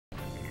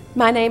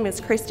My name is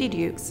Christy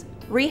Dukes,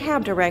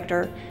 Rehab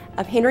Director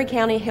of Henry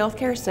County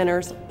Healthcare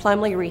Center's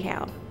Plumley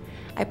Rehab,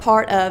 a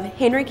part of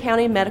Henry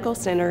County Medical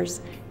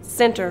Center's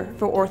Center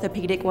for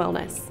Orthopedic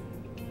Wellness.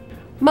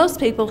 Most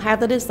people have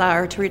the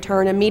desire to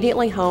return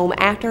immediately home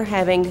after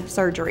having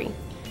surgery.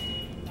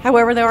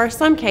 However, there are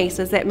some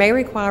cases that may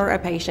require a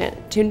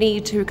patient to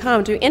need to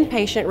come to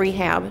inpatient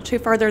rehab to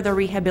further their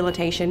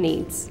rehabilitation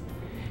needs.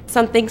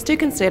 Some things to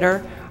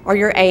consider are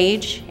your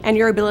age and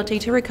your ability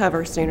to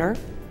recover sooner,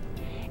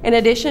 in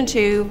addition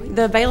to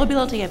the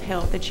availability of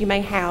help that you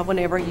may have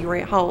whenever you are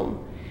at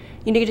home.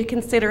 You need to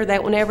consider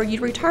that whenever you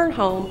return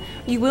home,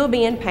 you will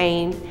be in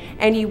pain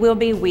and you will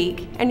be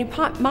weak, and you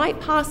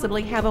might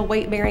possibly have a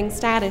weight-bearing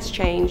status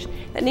change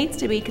that needs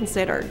to be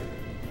considered.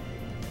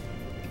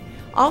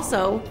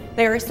 Also,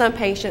 there are some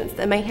patients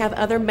that may have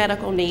other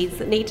medical needs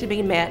that need to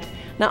be met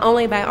not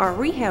only by our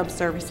rehab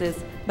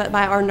services, but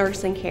by our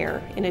nursing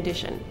care in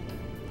addition.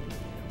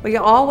 We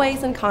are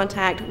always in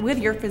contact with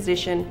your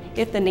physician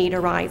if the need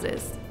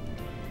arises.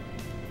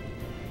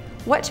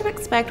 What to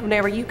expect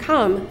whenever you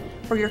come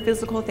for your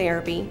physical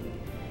therapy.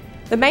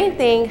 The main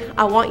thing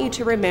I want you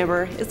to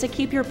remember is to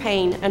keep your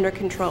pain under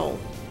control.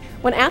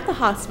 When at the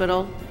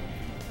hospital,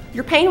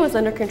 your pain was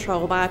under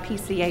control by a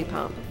PCA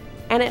pump,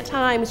 and at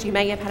times you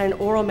may have had an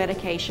oral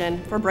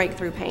medication for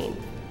breakthrough pain.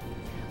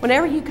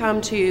 Whenever you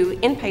come to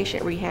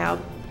inpatient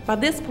rehab, by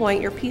this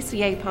point your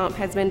PCA pump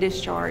has been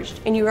discharged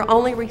and you are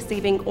only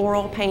receiving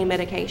oral pain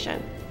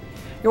medication.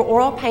 Your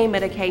oral pain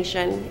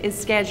medication is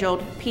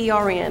scheduled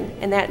PRN,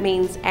 and that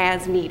means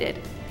as needed.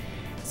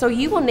 So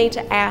you will need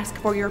to ask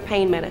for your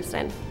pain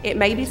medicine. It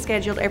may be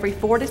scheduled every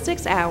 4 to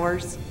 6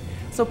 hours,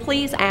 so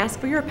please ask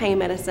for your pain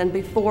medicine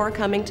before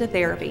coming to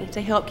therapy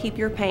to help keep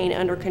your pain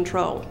under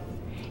control.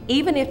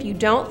 Even if you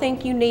don't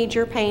think you need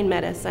your pain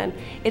medicine,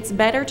 it's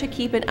better to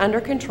keep it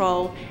under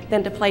control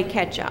than to play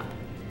catch up.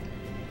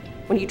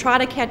 When you try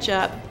to catch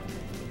up,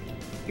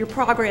 your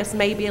progress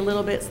may be a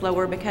little bit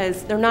slower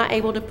because they're not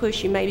able to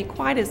push you maybe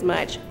quite as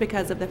much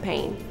because of the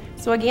pain.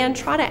 So again,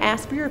 try to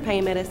ask for your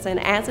pain medicine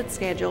as it's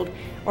scheduled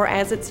or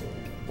as it's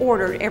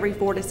ordered every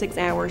 4 to 6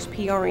 hours,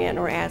 PRN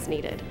or as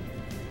needed.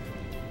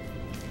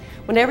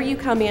 Whenever you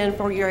come in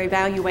for your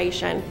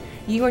evaluation,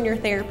 you and your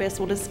therapist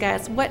will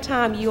discuss what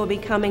time you will be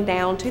coming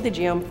down to the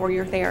gym for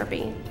your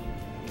therapy.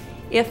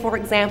 If, for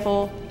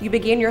example, you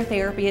begin your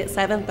therapy at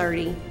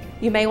 7:30,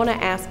 you may want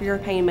to ask for your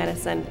pain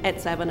medicine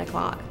at 7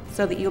 o'clock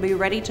so that you'll be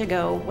ready to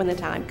go when the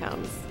time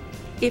comes.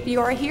 If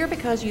you are here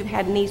because you've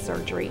had knee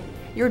surgery,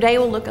 your day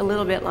will look a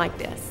little bit like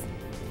this.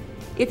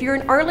 If you're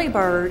an early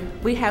bird,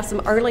 we have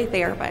some early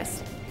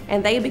therapists,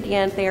 and they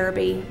begin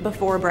therapy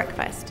before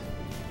breakfast.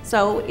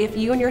 So if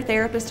you and your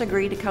therapist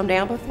agree to come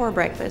down before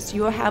breakfast,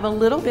 you will have a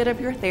little bit of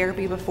your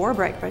therapy before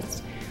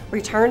breakfast,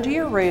 return to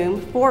your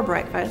room for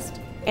breakfast,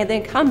 and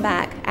then come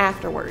back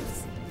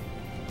afterwards.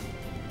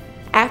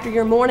 After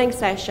your morning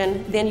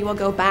session, then you will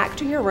go back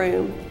to your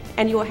room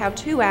and you will have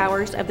 2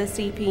 hours of the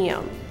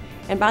CPM.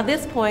 And by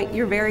this point,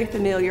 you're very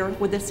familiar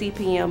with the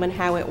CPM and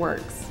how it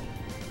works.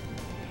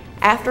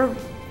 After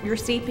your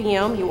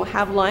CPM, you will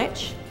have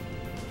lunch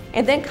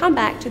and then come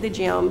back to the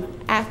gym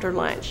after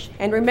lunch.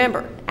 And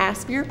remember,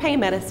 ask for your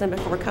pain medicine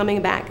before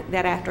coming back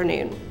that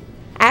afternoon.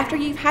 After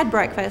you've had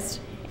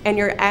breakfast and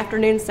your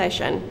afternoon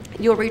session,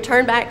 you'll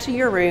return back to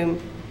your room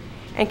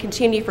and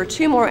continue for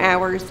 2 more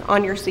hours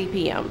on your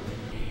CPM.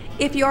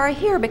 If you are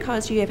here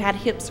because you have had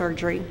hip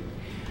surgery,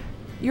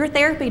 your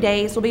therapy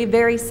days will be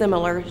very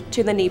similar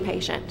to the knee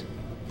patient.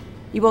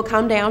 You will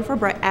come down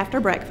after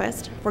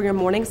breakfast for your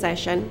morning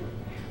session,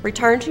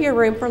 return to your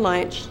room for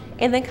lunch,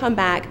 and then come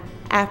back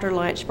after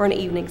lunch for an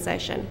evening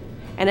session.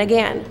 And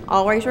again,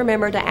 always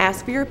remember to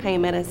ask for your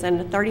pain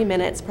medicine 30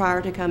 minutes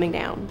prior to coming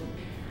down.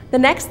 The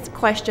next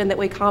question that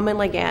we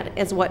commonly get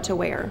is what to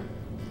wear.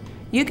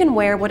 You can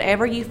wear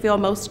whatever you feel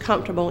most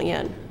comfortable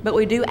in, but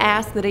we do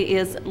ask that it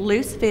is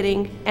loose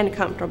fitting and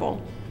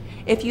comfortable.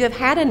 If you have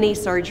had a knee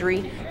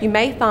surgery, you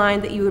may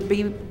find that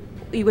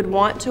you would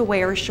want to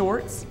wear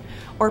shorts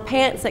or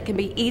pants that can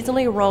be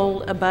easily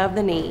rolled above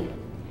the knee.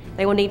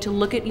 They will need to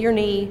look at your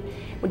knee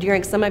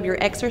during some of your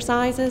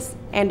exercises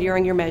and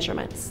during your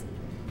measurements.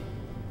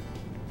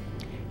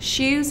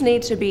 Shoes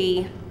need to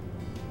be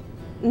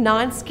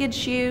non-skid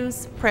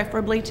shoes,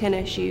 preferably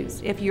tennis shoes,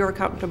 if you are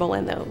comfortable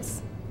in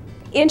those.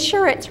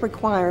 Insurance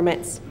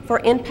requirements for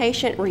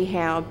inpatient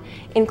rehab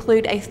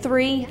include a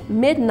 3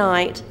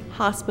 midnight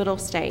hospital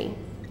stay.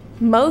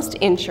 Most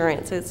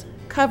insurances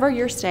cover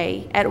your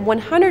stay at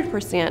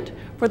 100%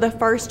 for the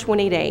first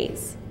 20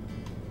 days.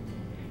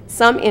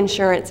 Some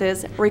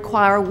insurances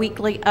require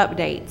weekly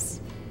updates,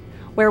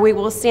 where we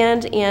will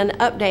send in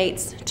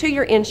updates to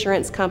your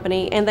insurance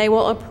company and they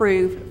will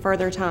approve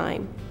further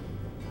time.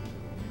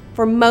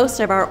 For most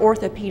of our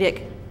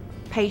orthopedic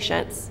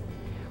patients,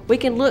 we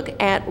can look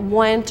at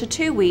 1 to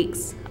 2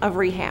 weeks of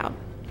rehab.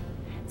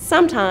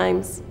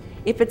 Sometimes,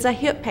 if it's a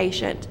hip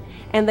patient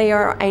and they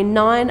are a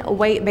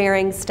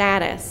non-weight-bearing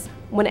status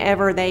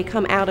whenever they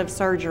come out of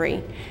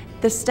surgery,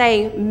 the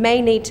stay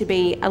may need to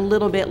be a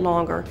little bit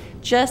longer,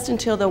 just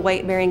until the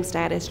weight-bearing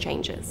status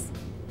changes.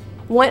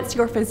 Once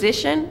your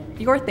physician,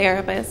 your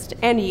therapist,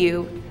 and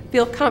you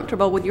feel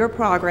comfortable with your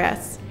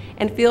progress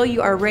and feel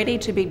you are ready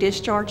to be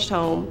discharged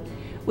home,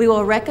 we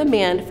will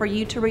recommend for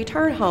you to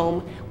return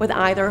home with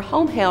either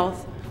home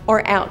health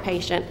or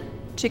outpatient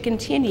to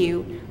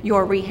continue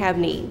your rehab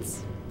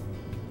needs.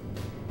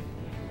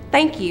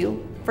 Thank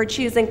you for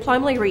choosing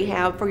Plumley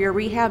Rehab for your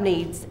rehab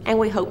needs, and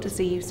we hope to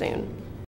see you soon.